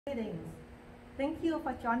Greetings. Thank you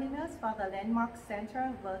for joining us for the Landmark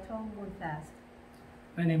Center Virtual Moonfest.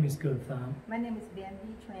 My name is Tham. My name is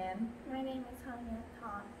Truyền. My name is Thân.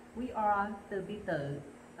 We are the tiểu,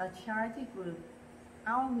 a charity group.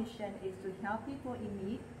 Our mission is to help people in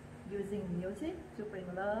need using music to bring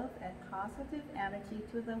love and positive energy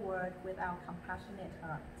to the world with our compassionate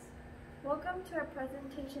hearts. Welcome to our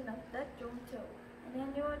presentation of Tết Trung Thu, an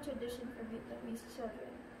annual tradition for Vietnamese children.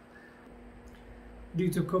 Due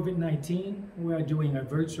to COVID-19, we are doing a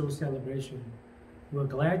virtual celebration. We're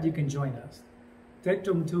glad you can join us. Tết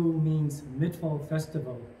Trung Thu means Mid-Fall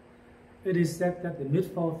Festival. It is said that the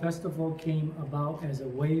Mid-Fall Festival came about as a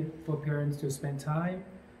way for parents to spend time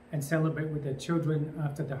and celebrate with their children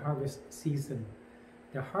after the harvest season.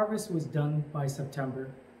 The harvest was done by September,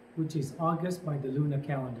 which is August by the lunar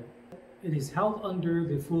calendar. It is held under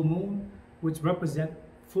the full moon, which represents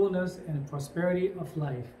fullness and prosperity of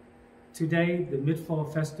life. Today, the Mid-Fall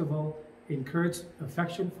Festival encourages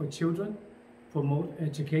affection for children, promote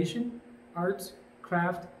education, arts,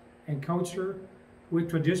 craft, and culture with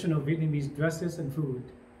traditional Vietnamese dresses and food.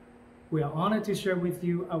 We are honored to share with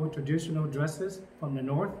you our traditional dresses from the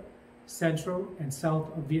north, central, and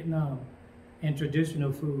south of Vietnam, and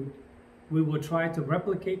traditional food. We will try to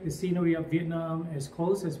replicate the scenery of Vietnam as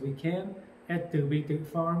close as we can at the Việt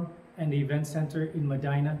Farm and the Event Center in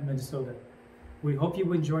Medina, Minnesota. We hope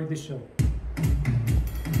you enjoy the show.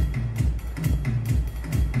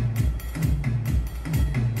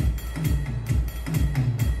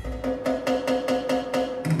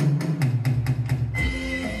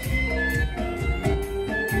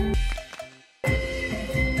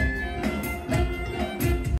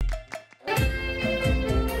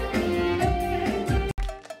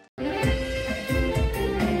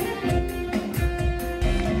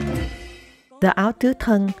 The áo tứ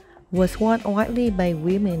thân was worn widely by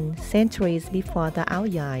women centuries before the áo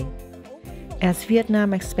dài. As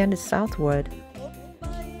Vietnam expanded southward,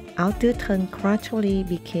 áo tứ thân gradually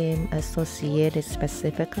became associated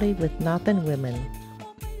specifically with northern women.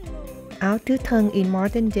 Áo tứ thân in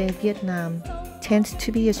modern-day Vietnam tends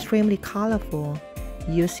to be extremely colorful,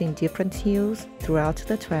 using different hues throughout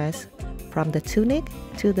the dress, from the tunic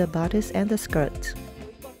to the bodice and the skirt.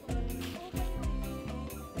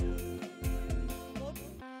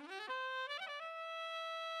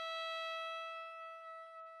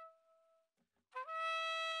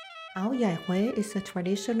 Áo dài Huế is a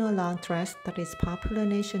traditional long dress that is popular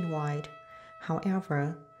nationwide.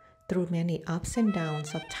 However, through many ups and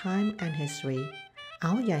downs of time and history,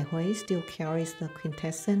 áo dài Huế still carries the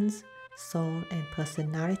quintessence, soul, and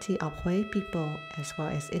personality of Huế people, as well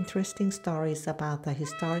as interesting stories about the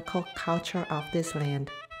historical culture of this land.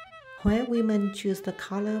 Huế women choose the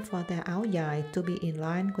color for their áo dài to be in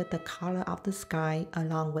line with the color of the sky,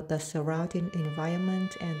 along with the surrounding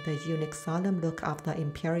environment and the unique solemn look of the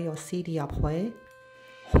imperial city of Huế.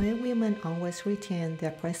 Huế women always retain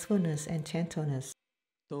their gracefulness and gentleness.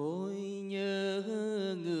 Tôi nhớ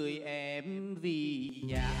người em vì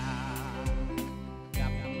nhà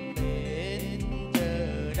gặp đến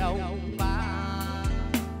giờ đông ba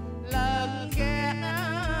lần ghé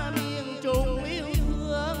miền Trung yêu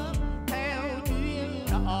thương theo chuyến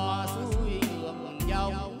đò xuôi ngược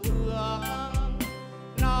dòng hương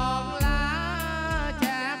non lá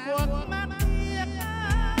trà khuất mắt biếc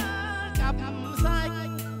cặp sách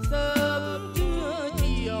sớm trưa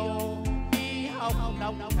chiều đi học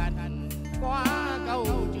đông thành qua cầu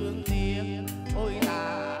Trường Tiền ôi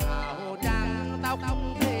là áo trắng tóc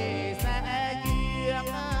thề sẽ duyên.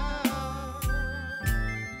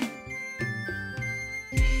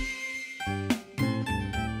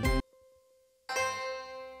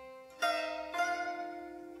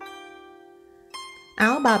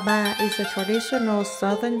 Áo bà ba is a traditional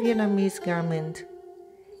southern Vietnamese garment.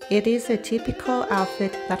 It is a typical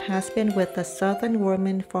outfit that has been with the southern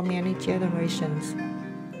women for many generations.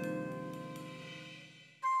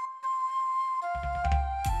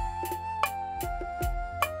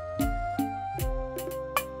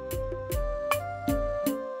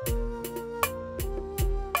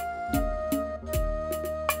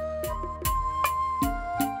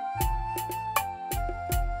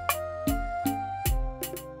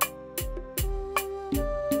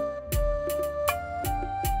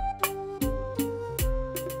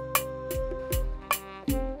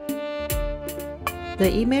 The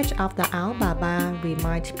image of the áo bà ba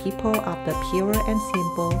reminds people of the pure and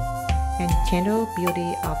simple and gentle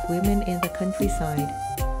beauty of women in the countryside.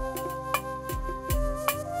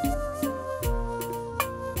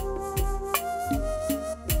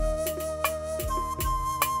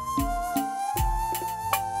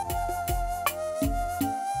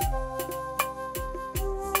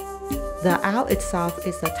 The ao itself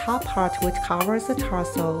is the top part which covers the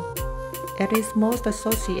torso. It is most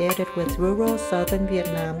associated with rural southern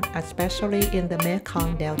Vietnam, especially in the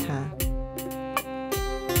Mekong Delta.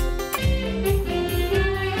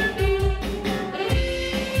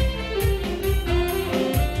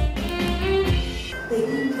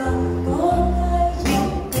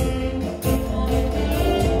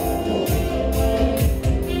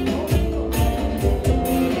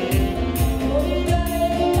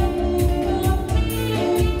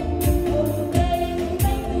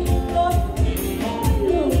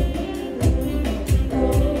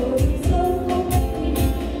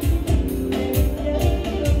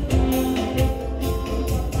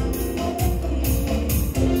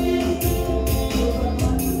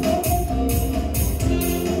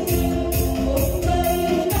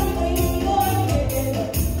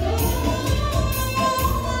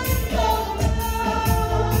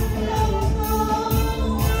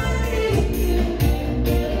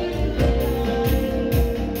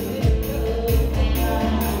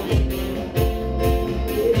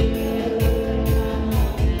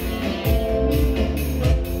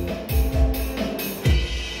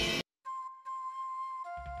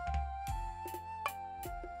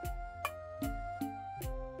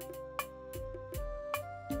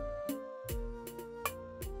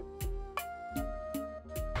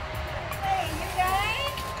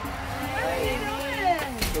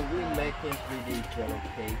 Jello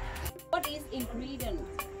cake. What is ingredient?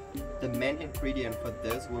 The main ingredient for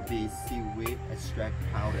this will be seaweed extract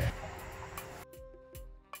powder.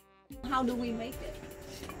 How do we make it?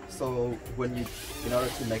 So in order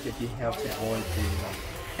to make it, you have to boil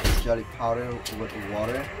the jelly powder with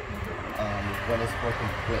water. When it's boiled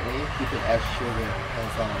completely, you can add sugar,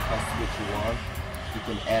 depends on how sweet you want. You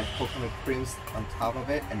can add coconut creams on top of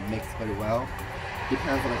it and mix very well.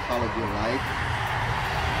 Depends on the color you like.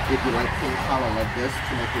 If you like pink color like this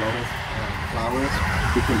to make lotus flowers,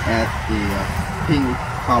 you can add the pink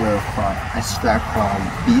color from extract from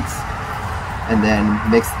beets and then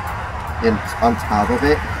mix it on top of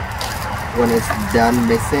it. When it's done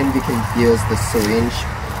mixing, you can use the syringe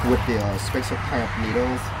with the special kind of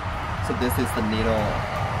needles. So this is the needle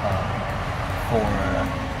for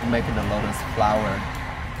making the lotus flower.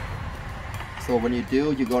 So when you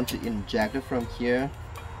do, you're going to inject it from here,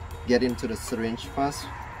 get into the syringe first,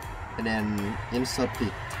 and then insert the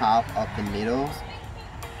top of the needles.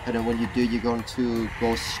 And then when you do, you're going to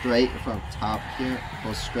go straight from top here,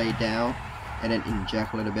 go straight down, and then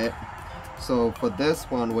inject a little bit. So for this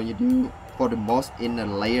one, when you do for the most inner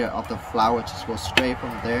layer of the flower, just go straight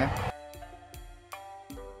from there.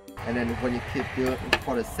 And then when you keep doing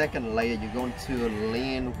for the second layer, you're going to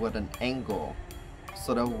lean with an angle,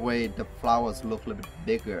 so that way the flowers look a little bit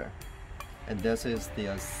bigger. And this is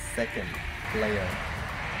the second layer.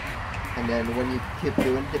 And then when you keep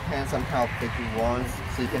doing, depends on how thick you want,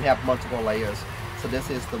 so you can have multiple layers. So this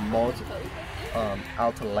is the most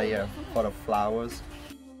outer layer for the flowers.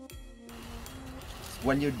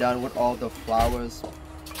 When you're done with all the flowers,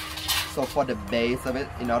 so for the base of it,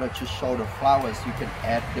 in order to show the flowers, you can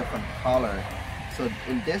add different color. So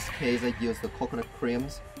in this case, I use the coconut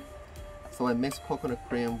creams. So I mix coconut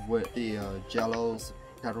cream with the jellos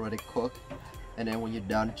that already cooked, and then when you're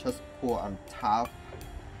done, just pour on top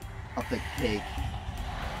of the cake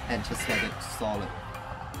and just let it solid.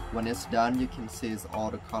 When it's done, you can see all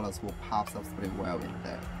the colors will pop up pretty well in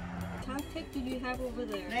there. How cake do you have over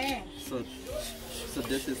there? So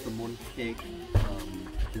this is the moon cake.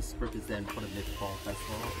 This represents for the Mid-Fall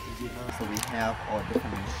Festival in Vietnam. So we have all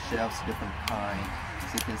different shapes, different kinds.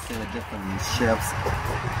 So you can see the different shapes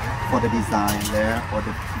for the design there. Or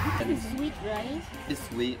the It's sweet, right? It's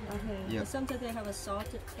sweet. Okay. Yeah. Sometimes they have a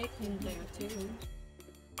salted egg in there too.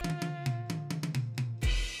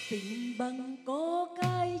 Tình bằng có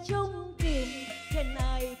cái trong thềm trên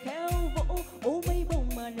ai theo vỗ ô mây bông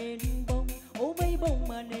mà nền bông ô mây bông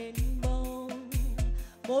mà nền bông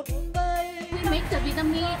một bay. We make the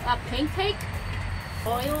Vietnamese pancake.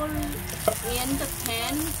 Oil in the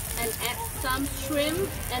pan and add some shrimp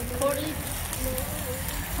and put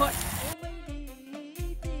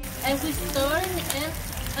and we stir it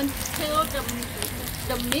until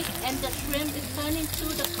the meat and the shrimp is turning to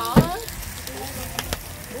the color.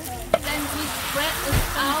 Then we spread it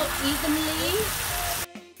out evenly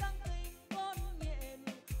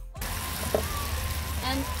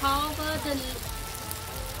and cover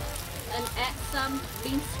and add some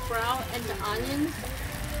bean sprout and the onions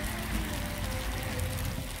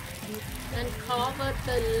and cover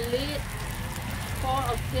the lid for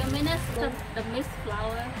a few minutes. The mixed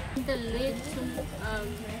flour. The lid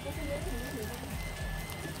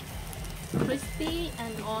crispy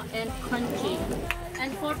and crunchy.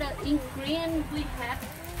 And for the ingredient we have,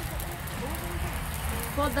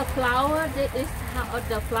 for the flour, this is how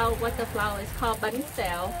the flour, what the flour is called bánh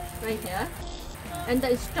xèo right here. And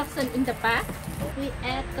the instruction in the back, we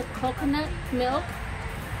add the coconut milk.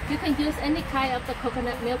 You can use any kind of the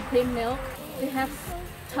coconut milk, cream milk. We have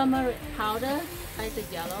turmeric powder, like the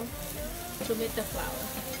yellow, to make the flour.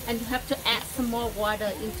 And you have to add some more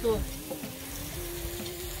water into the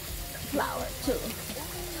flour too.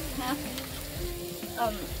 Have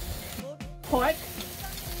pork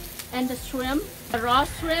and the shrimp, the raw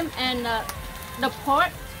shrimp and the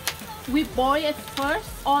pork. We boil it first,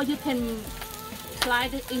 or you can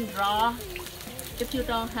slide it in raw if you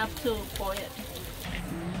don't have to boil it.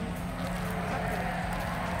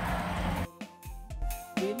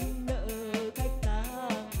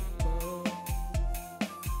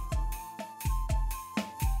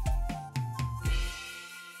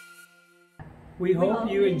 We hope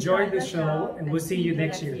you enjoyed the show and we'll see you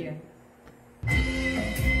next year.